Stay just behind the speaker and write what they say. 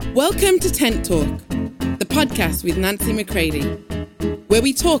Welcome to Tent Talk, the podcast with Nancy McCready, where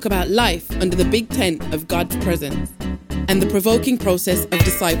we talk about life under the big tent of God's presence and the provoking process of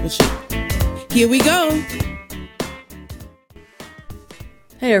discipleship. Here we go.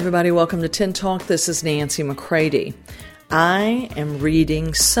 Hey everybody, welcome to Tent Talk. This is Nancy McCready. I am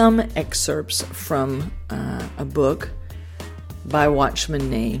reading some excerpts from a book by Watchman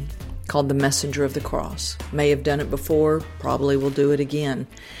Nee called The Messenger of the Cross. May have done it before, probably will do it again.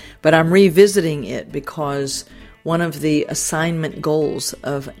 But I'm revisiting it because one of the assignment goals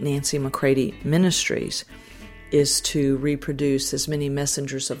of Nancy McCready Ministries is to reproduce as many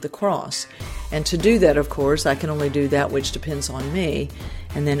messengers of the cross. And to do that, of course, I can only do that which depends on me,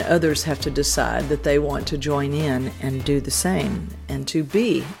 and then others have to decide that they want to join in and do the same, and to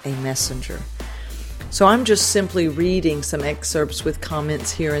be a messenger. So I'm just simply reading some excerpts with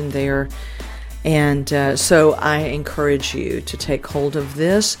comments here and there, and so I encourage you to take hold of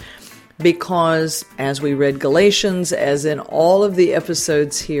this, because as we read Galatians, as in all of the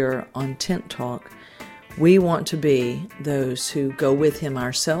episodes here on Tent Talk, we want to be those who go with Him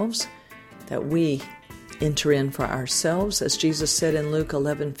ourselves, that we enter in for ourselves, as Jesus said in Luke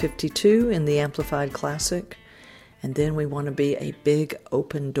 11:52 in the Amplified Classic. And then we want to be a big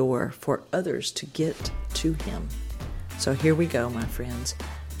open door for others to get to Him. So here we go, my friends.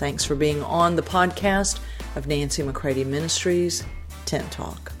 Thanks for being on the podcast of Nancy McCready Ministries, Tent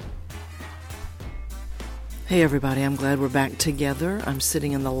Talk. Hey everybody, I'm glad we're back together. I'm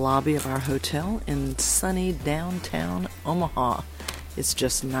sitting in the lobby of our hotel in sunny downtown Omaha. It's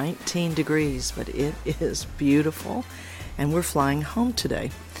just 19 degrees, but it is beautiful, and we're flying home today.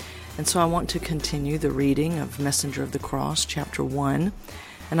 And so I want to continue the reading of Messenger of the Cross, chapter 1,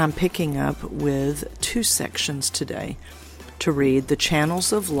 and I'm picking up with two sections today to read the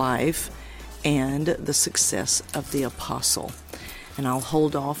channels of life and the success of the apostle. And I'll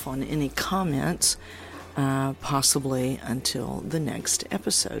hold off on any comments possibly until the next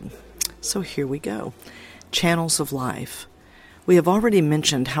episode. So here we go. Channels of life. We have already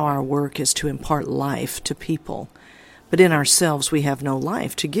mentioned how our work is to impart life to people. But in ourselves we have no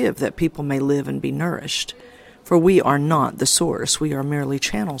life to give that people may live and be nourished. For we are not the source, we are merely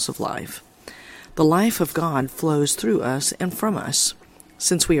channels of life. The life of God flows through us and from us.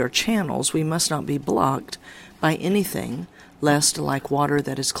 Since we are channels, we must not be blocked by anything, lest, like water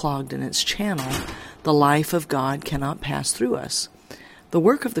that is clogged in its channel, the life of God cannot pass through us. The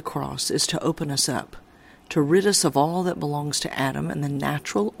work of the cross is to open us up, to rid us of all that belongs to Adam and the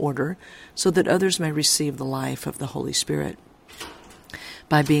natural order, so that others may receive the life of the Holy Spirit.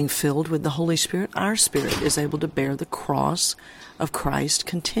 By being filled with the Holy Spirit, our spirit is able to bear the cross of Christ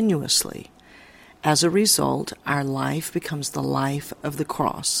continuously. As a result, our life becomes the life of the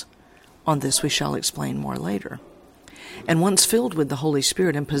cross. On this we shall explain more later. And once filled with the Holy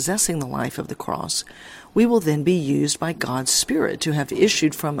Spirit and possessing the life of the cross, we will then be used by God's Spirit to have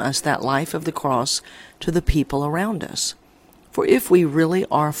issued from us that life of the cross to the people around us. For if we really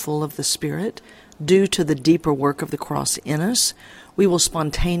are full of the Spirit, due to the deeper work of the cross in us, we will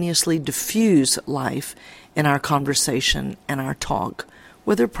spontaneously diffuse life in our conversation and our talk,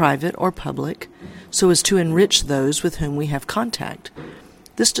 whether private or public, so as to enrich those with whom we have contact.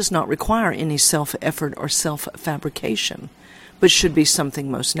 This does not require any self-effort or self-fabrication, but should be something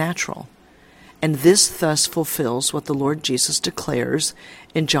most natural. And this thus fulfills what the Lord Jesus declares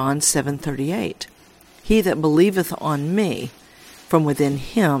in John 7:38. He that believeth on me, from within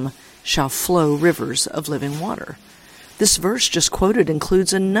him shall flow rivers of living water. This verse just quoted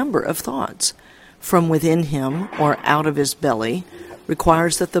includes a number of thoughts. From within him, or out of his belly,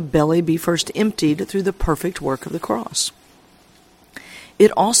 requires that the belly be first emptied through the perfect work of the cross.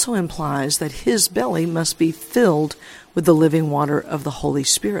 It also implies that his belly must be filled with the living water of the Holy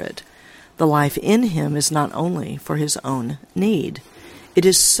Spirit. The life in him is not only for his own need. It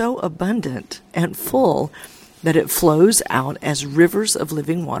is so abundant and full that it flows out as rivers of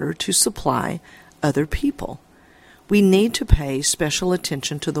living water to supply other people. We need to pay special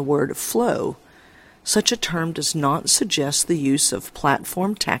attention to the word flow. Such a term does not suggest the use of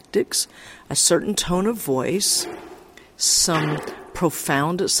platform tactics, a certain tone of voice, some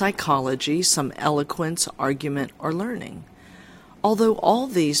profound psychology, some eloquence, argument, or learning. Although all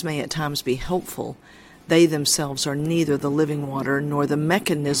these may at times be helpful, they themselves are neither the living water nor the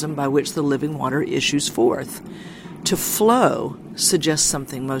mechanism by which the living water issues forth. To flow suggests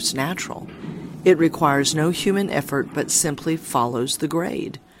something most natural. It requires no human effort but simply follows the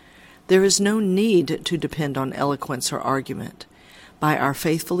grade. There is no need to depend on eloquence or argument. By our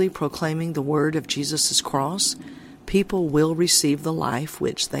faithfully proclaiming the word of Jesus' cross, people will receive the life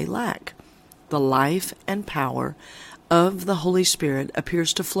which they lack, the life and power of the Holy Spirit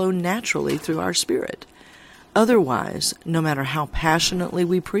appears to flow naturally through our spirit. Otherwise, no matter how passionately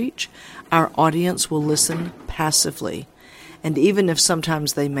we preach, our audience will listen passively. And even if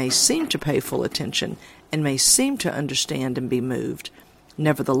sometimes they may seem to pay full attention and may seem to understand and be moved,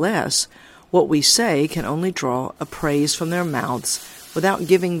 nevertheless, what we say can only draw a praise from their mouths without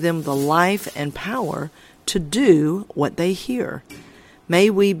giving them the life and power to do what they hear. May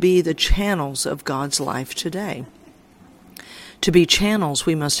we be the channels of God's life today. To be channels,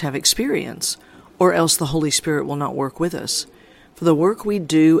 we must have experience, or else the Holy Spirit will not work with us. For the work we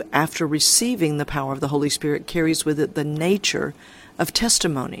do after receiving the power of the Holy Spirit carries with it the nature of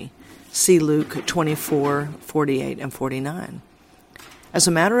testimony. See Luke 24:48 and 49. As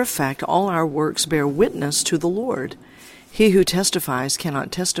a matter of fact, all our works bear witness to the Lord. He who testifies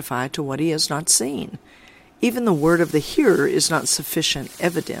cannot testify to what he has not seen. Even the word of the hearer is not sufficient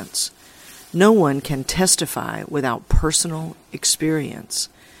evidence. No one can testify without personal experience.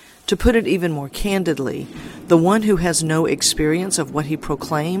 To put it even more candidly, the one who has no experience of what he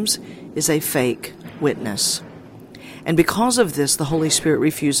proclaims is a fake witness. And because of this, the Holy Spirit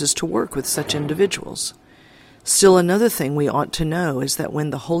refuses to work with such individuals. Still, another thing we ought to know is that when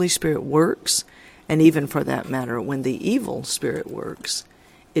the Holy Spirit works, and even for that matter, when the evil spirit works,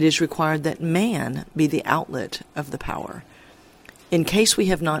 it is required that man be the outlet of the power. In case we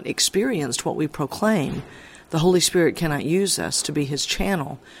have not experienced what we proclaim, the Holy Spirit cannot use us to be his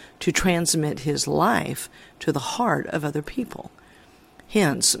channel to transmit his life to the heart of other people.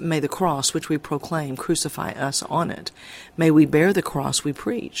 Hence, may the cross which we proclaim crucify us on it. May we bear the cross we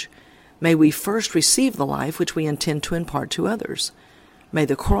preach. May we first receive the life which we intend to impart to others. May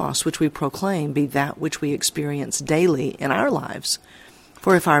the cross which we proclaim be that which we experience daily in our lives.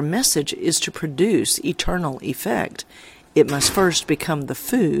 For if our message is to produce eternal effect, it must first become the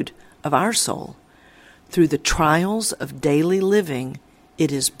food of our soul. Through the trials of daily living,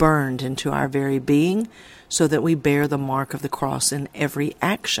 it is burned into our very being, so that we bear the mark of the cross in every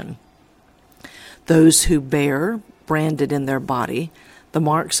action. Those who bear, branded in their body, the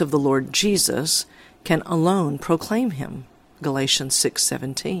marks of the Lord Jesus can alone proclaim him. Galatians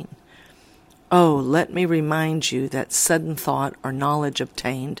 6:17. Oh, let me remind you that sudden thought or knowledge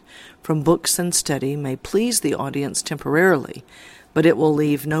obtained from books and study may please the audience temporarily, but it will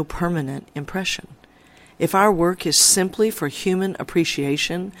leave no permanent impression. If our work is simply for human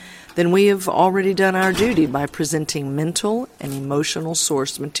appreciation, then we have already done our duty by presenting mental and emotional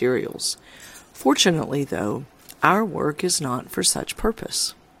source materials. Fortunately, though, our work is not for such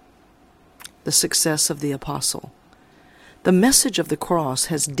purpose. The success of the apostle. The message of the cross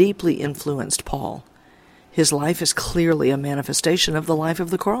has deeply influenced Paul. His life is clearly a manifestation of the life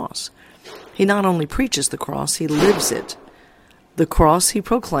of the cross. He not only preaches the cross, he lives it. The cross he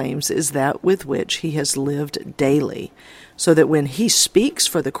proclaims is that with which he has lived daily, so that when he speaks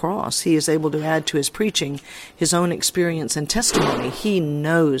for the cross, he is able to add to his preaching his own experience and testimony. He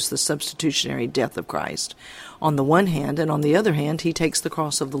knows the substitutionary death of Christ on the one hand, and on the other hand, he takes the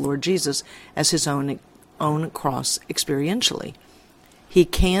cross of the Lord Jesus as his own cross experientially. He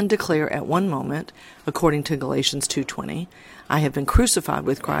can declare at one moment, according to Galatians 2:20, I have been crucified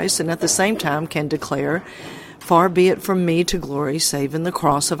with Christ, and at the same time can declare, far be it from me to glory save in the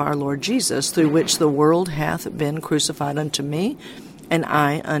cross of our Lord Jesus, through which the world hath been crucified unto me, and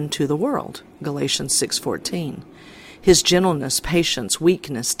I unto the world. Galatians 6:14. His gentleness, patience,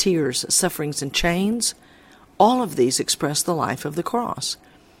 weakness, tears, sufferings, and chains, all of these express the life of the cross.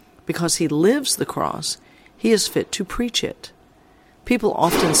 Because he lives the cross, he is fit to preach it. People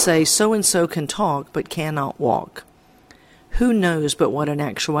often say, so-and-so can talk but cannot walk. Who knows but what in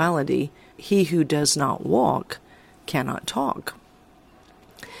actuality, he who does not walk cannot talk.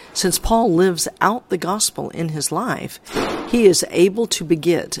 Since Paul lives out the gospel in his life, he is able to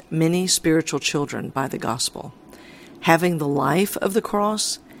beget many spiritual children by the gospel. Having the life of the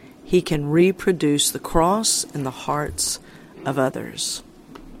cross, he can reproduce the cross in the hearts of others.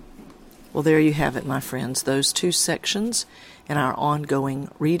 Well, there you have it, my friends, those two sections in our ongoing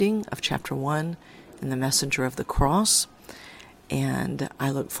reading of chapter 1 in the Messenger of the Cross. And I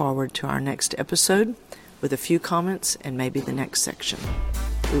look forward to our next episode with a few comments and maybe the next section.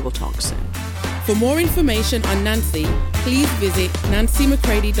 We will talk soon. For more information on Nancy, please visit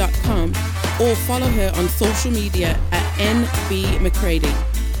nancymccready.com or follow her on social media at NB McCready.